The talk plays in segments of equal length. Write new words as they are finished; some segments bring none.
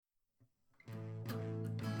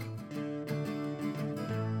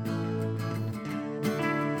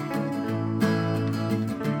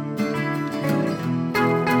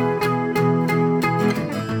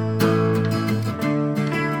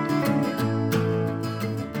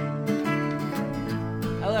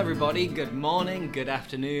everybody, good morning, good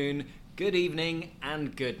afternoon, good evening,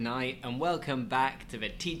 and good night, and welcome back to the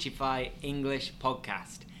Teachify English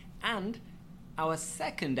podcast, and our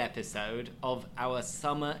second episode of our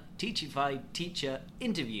summer Teachify teacher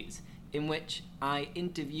interviews, in which I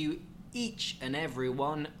interview each and every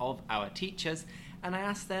one of our teachers, and I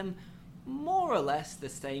ask them more or less the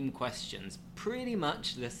same questions, pretty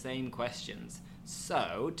much the same questions.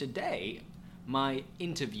 So today, my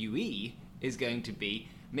interviewee is going to be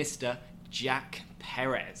Mr. Jack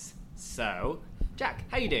Perez. So, Jack,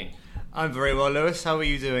 how are you doing? I'm very well, Lewis. How are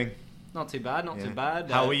you doing? Not too bad, not too bad.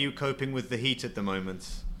 How are you coping with the heat at the moment?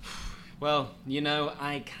 Well, you know,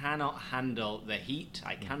 I cannot handle the heat.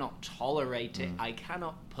 I cannot tolerate it. I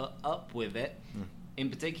cannot put up with it, in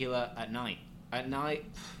particular at night. At night,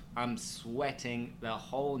 I'm sweating the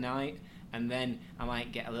whole night, and then I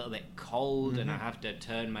might get a little bit cold, and I have to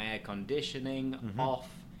turn my air conditioning off,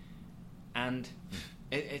 and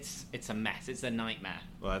it's a mess. It's a nightmare.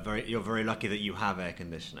 Well, you're very lucky that you have air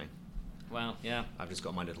conditioning. Well, yeah. I've just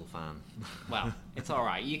got my little fan. Well, it's all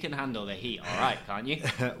right. You can handle the heat, all right, can't you?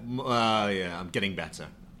 Yeah, I'm getting better.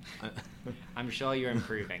 I'm sure you're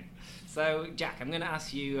improving. So, Jack, I'm going to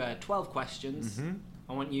ask you 12 questions.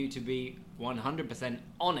 I want you to be 100%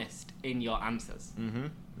 honest in your answers.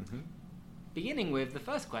 Beginning with the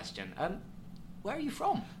first question. Where are you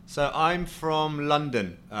from? So I'm from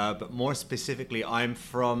London, but more specifically, I'm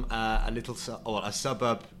from a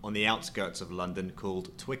suburb on the outskirts of London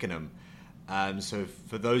called Twickenham. So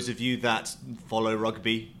for those of you that follow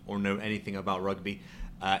rugby or know anything about rugby,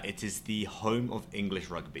 it is the home of English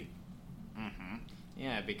rugby.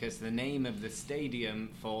 Yeah, because the name of the stadium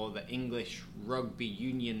for the English rugby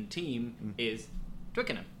union team is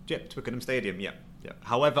Twickenham. Yep, Twickenham Stadium, yeah.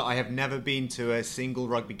 However, I have never been to a single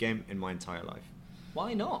rugby game in my entire life.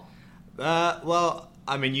 Why not? Well,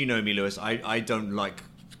 I mean, you know me, Lewis. I don't like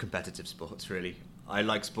competitive sports, really. I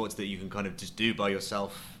like sports that you can kind of just do by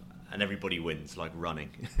yourself and everybody wins, like running.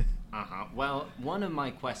 Well, one of my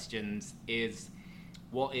questions is,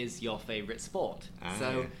 what is your favourite sport?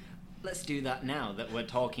 So let's do that now that we're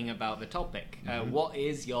talking about the topic. What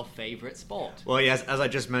is your favourite sport? Well, yes, as I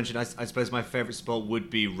just mentioned, I suppose my favourite sport would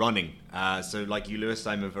be running. So like you, Lewis,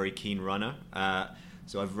 I'm a very keen runner.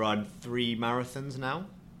 So I've run 3 marathons now.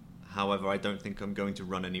 However, I don't think I'm going to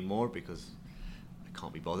run anymore because I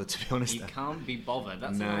can't be bothered, to be honest. You can't be bothered.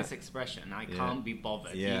 That's a nice expression. I can't be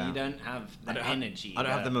bothered. Yeah. You don't have the energy. I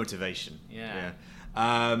don't have the motivation. Yeah.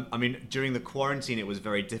 I mean, during the quarantine, it was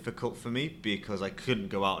very difficult for me because I couldn't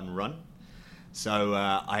go out and run. So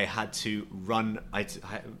I had to run.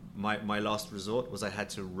 My last resort was I had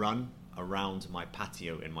to run around my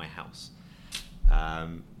patio in my house,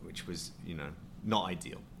 which was, not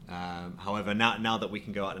ideal. However, now that we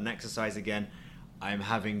can go out and exercise again, I'm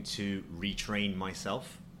having to retrain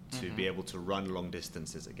myself to be able to run long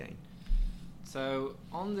distances again. So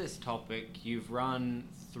on this topic, you've run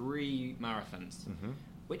 3 marathons.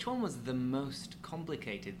 Which one was the most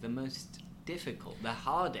complicated, the most difficult, the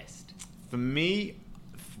hardest? For me,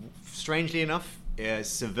 strangely enough,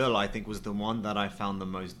 Seville, I think, was the one that I found the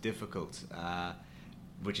most difficult.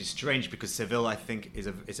 Which is strange because Seville, I think, is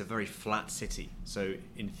a very flat city. So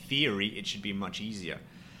in theory, it should be much easier.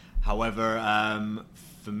 However,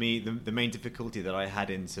 for me, the main difficulty that I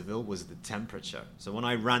had in Seville was the temperature. So when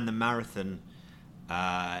I ran the marathon,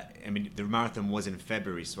 the marathon was in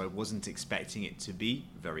February, so I wasn't expecting it to be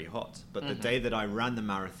very hot. But the day that I ran the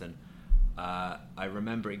marathon, I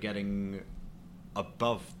remember it getting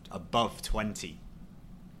above 20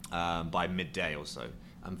 by midday or so.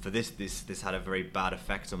 And for this had a very bad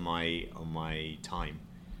effect on my time.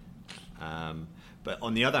 But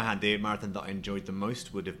on the other hand, the marathon that I enjoyed the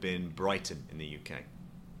most would have been Brighton in the UK.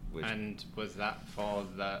 And was that for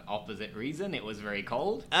the opposite reason? It was very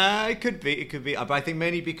cold? It could be. But I think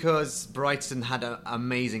mainly because Brighton had an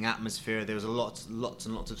amazing atmosphere. There was lots and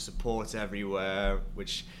lots of support everywhere.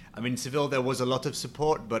 Which, I mean, Seville there was a lot of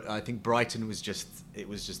support, but I think Brighton was just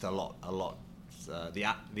a lot.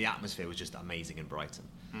 The atmosphere was just amazing in Brighton.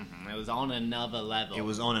 It was on another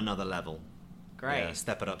level. Great. Yeah,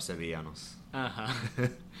 step it up, Sevillanos.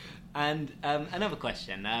 And another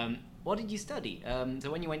question. What did you study? So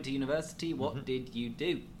when you went to university, what did you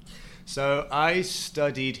do? So I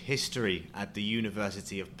studied history at the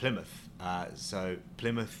University of Plymouth. So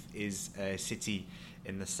Plymouth is a city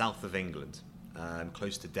in the south of England,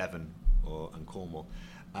 close to Devon and Cornwall.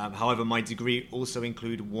 However, my degree also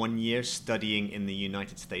included 1 year studying in the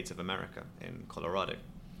United States of America, in Colorado.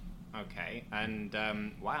 Okay, and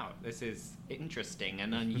wow, this is interesting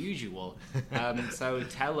and unusual. So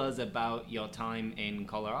tell us about your time in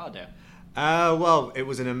Colorado. Well, it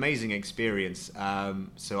was an amazing experience.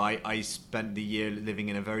 So I spent the year living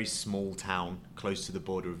in a very small town close to the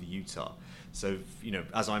border of Utah. So,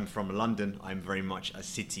 as I'm from London, I'm very much a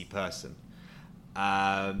city person.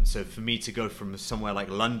 So for me to go from somewhere like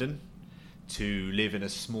London to live in a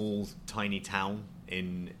small, tiny town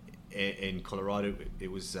in Colorado,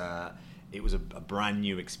 it was a brand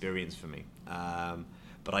new experience for me.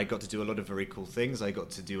 But I got to do a lot of very cool things. I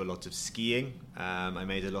got to do a lot of skiing. I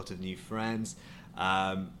made a lot of new friends.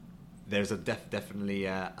 There's definitely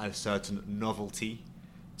a certain novelty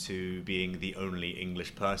to being the only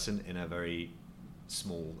English person in a very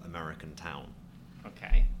small American town.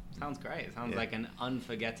 Okay, sounds great. It sounds like an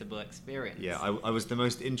unforgettable experience. Yeah, I was the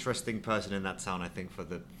most interesting person in that town, I think,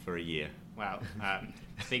 for a year. Wow,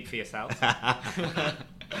 speak for yourself.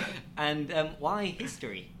 And why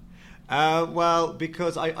history? Well,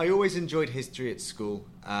 because I always enjoyed history at school,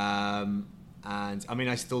 and I mean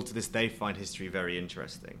I still to this day find history very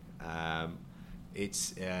interesting.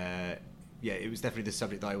 It was definitely the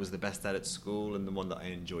subject that I was the best at school and the one that I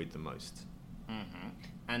enjoyed the most. Mm-hmm.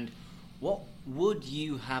 And what would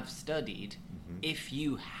you have studied if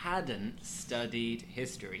you hadn't studied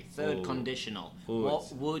history? Third conditional.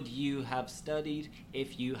 What would you have studied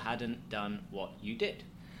if you hadn't done what you did?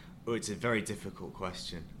 Oh, it's a very difficult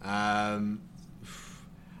question.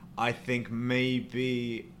 I think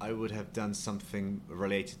maybe I would have done something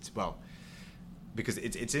related to, well, because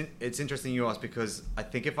it's interesting you ask, because I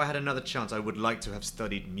think if I had another chance, I would like to have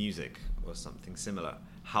studied music or something similar.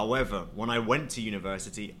 However, when I went to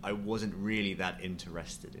university, I wasn't really that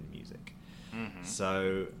interested in music. Mm-hmm.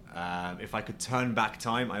 So if I could turn back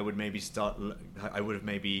time, I would have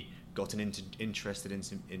maybe gotten interested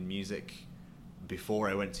in music before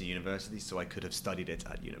I went to university, so I could have studied it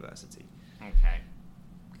at university. Okay,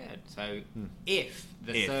 good. So if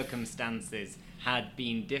the circumstances had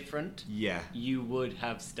been different, you would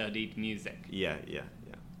have studied music. Yeah.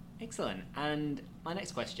 Excellent. And my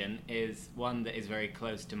next question is one that is very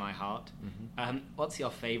close to my heart. Mm-hmm. What's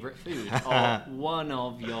your favourite food, or one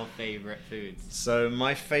of your favourite foods? So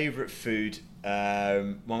my favourite food,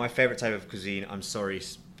 my favourite type of cuisine, I'm sorry,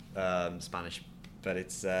 Spanish, but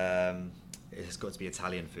it's got to be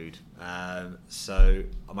Italian food. So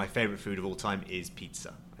my favourite food of all time is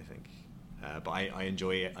pizza, I think. But I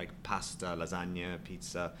enjoy it, like pasta, lasagna,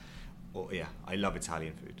 pizza. I love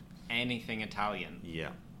Italian food. Anything Italian? Yeah.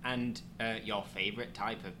 And your favourite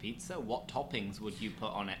type of pizza? What toppings would you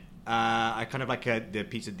put on it? I kind of like the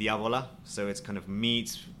pizza diavola. So it's kind of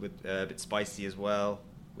meat with a bit spicy as well,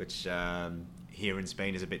 which here in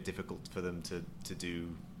Spain is a bit difficult for them to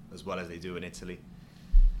do as well as they do in Italy.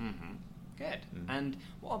 Mm-hmm. Good. And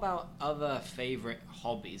what about other favourite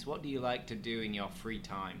hobbies? What do you like to do in your free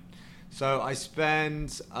time? So I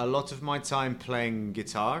spend a lot of my time playing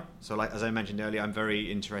guitar. So like as I mentioned earlier, I'm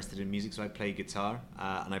very interested in music, so I play guitar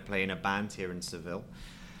and I play in a band here in Seville.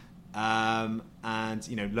 And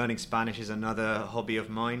learning Spanish is another hobby of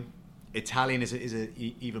mine. Italian is an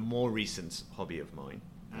even more recent hobby of mine.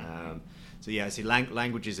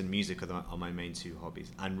 Languages and music are my main two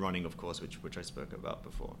hobbies, and running, of course, which I spoke about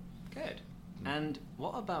before. Good. And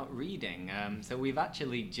what about reading? So we've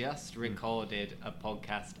actually just recorded a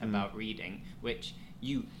podcast about reading, which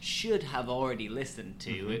you should have already listened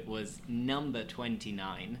to. Mm-hmm. It was number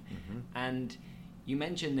 29. Mm-hmm. And you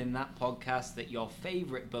mentioned in that podcast that your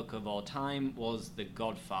favourite book of all time was The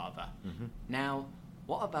Godfather. Mm-hmm. Now,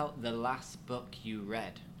 what about the last book you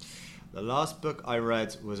read? The last book I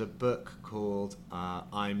read was a book called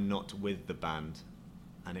I'm Not With the Band.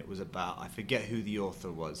 And it was about, I forget who the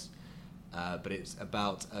author was, but it's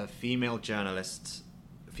about a female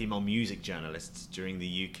music journalists during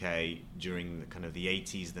the UK during the kind of the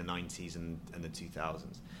 80s, the 90s, and the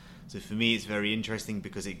 2000s. So for me, it's very interesting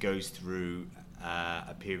because it goes through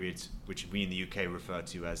a period which we in the UK refer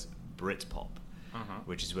to as Britpop,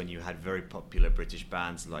 which is when you had very popular British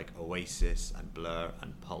bands like Oasis and Blur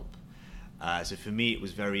and Pulp. So for me, it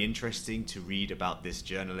was very interesting to read about this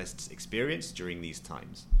journalist's experience during these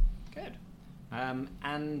times. Good.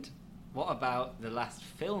 And what about the last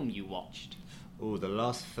film you watched? Oh, the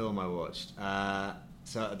last film I watched.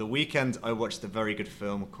 So at the weekend, I watched a very good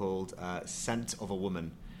film called Scent of a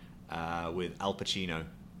Woman with Al Pacino.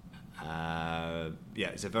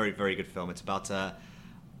 It's a very, very good film. It's about a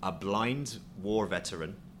blind war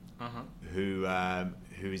veteran who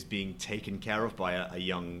is being taken care of by a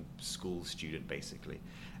young school student, basically.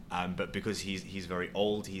 But because he's very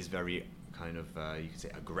old, he's very kind of, you could say,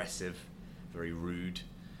 aggressive, very rude.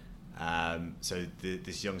 So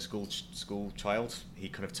this young school child, he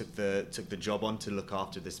kind of took the job on to look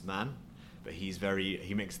after this man, but but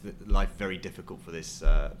he makes life very difficult for this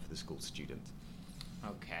for the school student.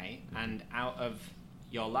 Okay, and out of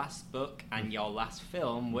your last book and your last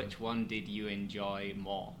film, which one did you enjoy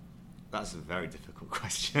more? That's a very difficult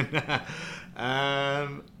question. I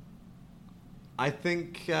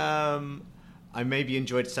think I maybe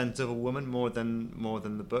enjoyed Scent of a Woman more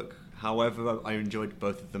than the book. However, I enjoyed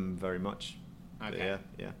both of them very much. Okay.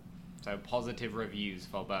 Yeah. So positive reviews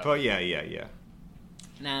for both. But yeah.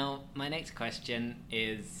 Now, my next question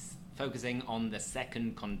is focusing on the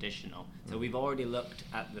second conditional. So we've already looked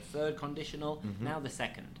at the third conditional, now the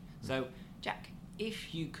second. So, Jack,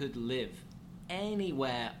 if you could live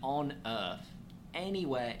anywhere on Earth,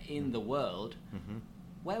 anywhere in the world,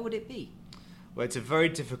 where would it be? Well, it's a very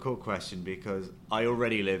difficult question because I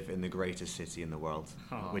already live in the greatest city in the world,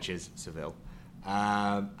 which is Seville.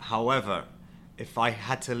 However, if I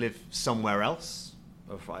had to live somewhere else,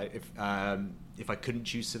 or if I couldn't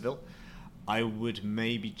choose Seville, I would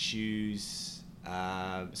maybe choose.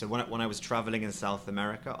 So when I was traveling in South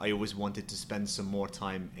America, I always wanted to spend some more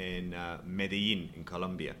time in Medellin in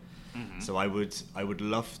Colombia. So I would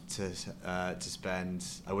love to spend.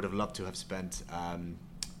 I would have loved to have spent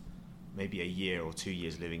maybe a year or 2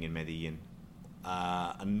 years living in Medellin,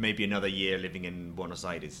 and maybe another year living in Buenos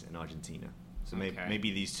Aires in Argentina. So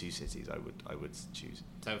maybe these two cities I would choose.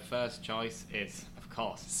 So first choice is, of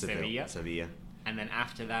course, Sevilla. And then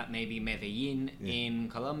after that, maybe Medellin in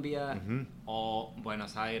Colombia, or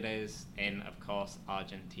Buenos Aires in, of course,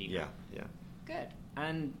 Argentina. Yeah. Good.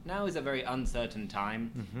 And now is a very uncertain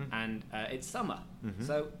time, and it's summer.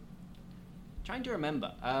 So, trying to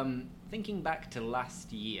remember, thinking back to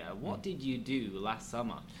last year, what did you do last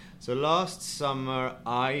summer? So last summer,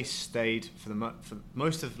 I stayed for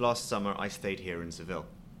most of last summer. I stayed here in Seville.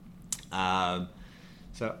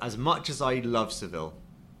 So as much as I love Seville,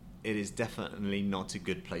 it is definitely not a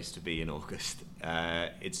good place to be in August.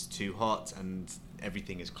 It's too hot and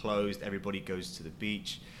everything is closed. Everybody goes to the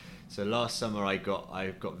beach. So last summer I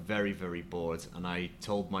got very, very bored, and I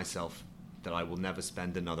told myself that I will never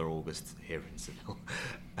spend another August here in Seville.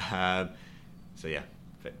 So yeah.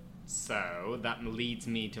 So that leads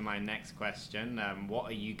me to my next question. What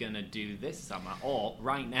are you going to do this summer? Or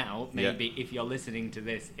right now, maybe if you're listening to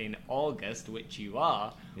this in August, which you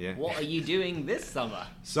are, what are you doing this summer?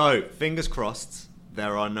 So, fingers crossed,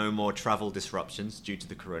 there are no more travel disruptions due to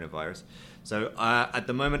the coronavirus. So at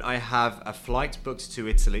the moment, I have a flight booked to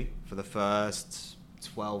Italy for the first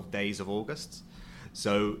 12 days of August.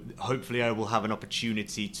 So hopefully I will have an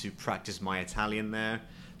opportunity to practice my Italian there.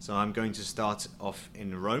 So I'm going to start off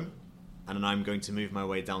in Rome, and then I'm going to move my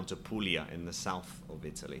way down to Puglia in the south of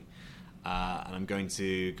Italy. And I'm going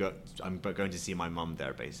to see my mum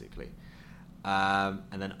there, basically.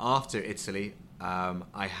 And then after Italy,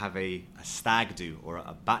 I have a stag do, or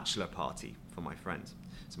a bachelor party for my friend.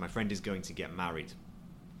 So my friend is going to get married.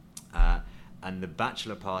 And the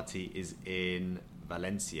bachelor party is in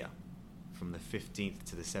Valencia from the 15th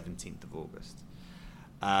to the 17th of August.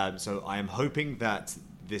 So I am hoping that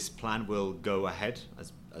this plan will go ahead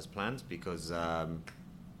as planned, because I'm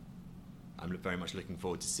very much looking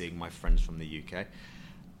forward to seeing my friends from the UK.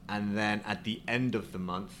 And then at the end of the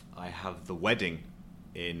month, I have the wedding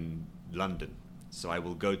in London. So I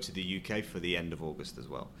will go to the UK for the end of August as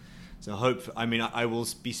well. So I will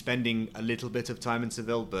be spending a little bit of time in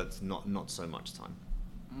Seville, but not so much time.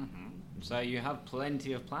 So you have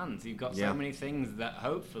plenty of plans. You've got so many things that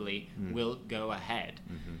hopefully will go ahead.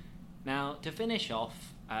 Now, to finish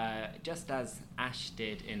off, just as Ash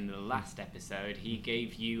did in the last episode, he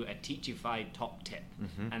gave you a Teachify top tip,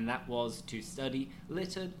 and that was to study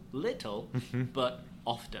little but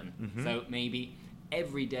often. So maybe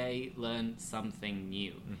every day learn something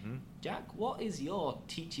new. Jack, what is your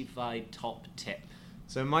Teachify top tip?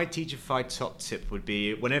 So my Teachify top tip would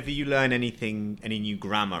be, whenever you learn anything, any new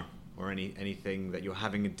grammar or anything that you're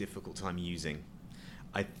having a difficult time using,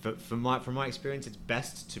 from my experience, it's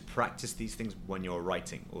best to practice these things when you're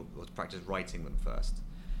writing, or to practice writing them first,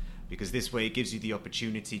 because this way it gives you the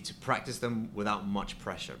opportunity to practice them without much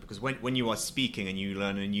pressure. Because when you are speaking and you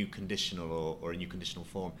learn a new conditional or a new conditional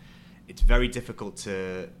form, it's very difficult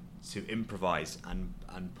to improvise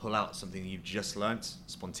and pull out something you've just learnt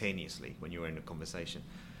spontaneously when you're in a conversation.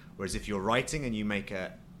 Whereas if you're writing and you make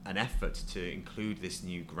an effort to include this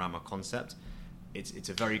new grammar concept, it's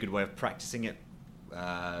a very good way of practicing it,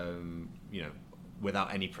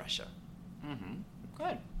 without any pressure.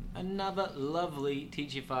 Good. Another lovely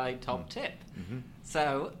Teachify top tip.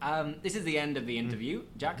 So this is the end of the interview.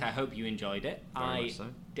 Jack, I hope you enjoyed it. Very much so.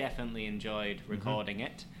 Definitely enjoyed recording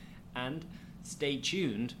it. And stay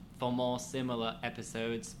tuned for more similar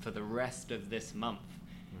episodes for the rest of this month.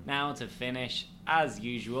 Now to finish, as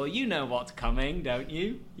usual, you know what's coming, don't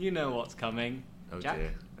you? You know what's coming. Oh Jack,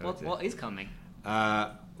 dear. Oh dear. what is coming?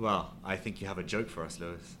 Well, I think you have a joke for us,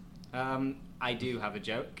 Lewis. I do have a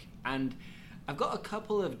joke, and I've got a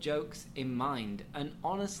couple of jokes in mind, and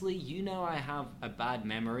honestly, you know I have a bad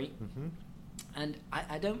memory, and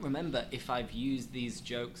I don't remember if I've used these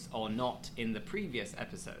jokes or not in the previous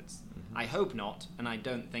episodes. I hope not, and I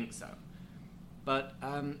don't think so. But,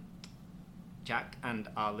 Jack and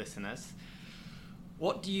our listeners,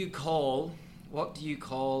 what do you call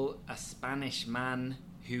a Spanish man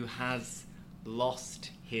who has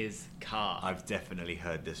lost his car? I've definitely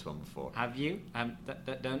heard this one before. Have you?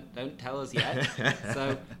 Don't tell us yet.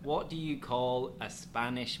 So, what do you call a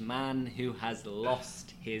Spanish man who has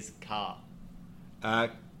lost his car?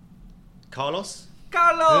 Carlos?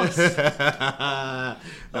 Carlos! I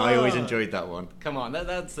always enjoyed that one. Come on,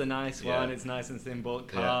 that's a nice one. Yeah. It's nice and simple.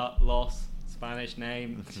 Carlos, Spanish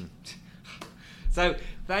name. So,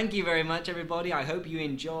 thank you very much, everybody. I hope you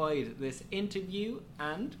enjoyed this interview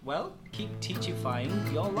and, well, keep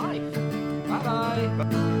teachifying your life.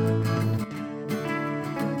 Bye-bye.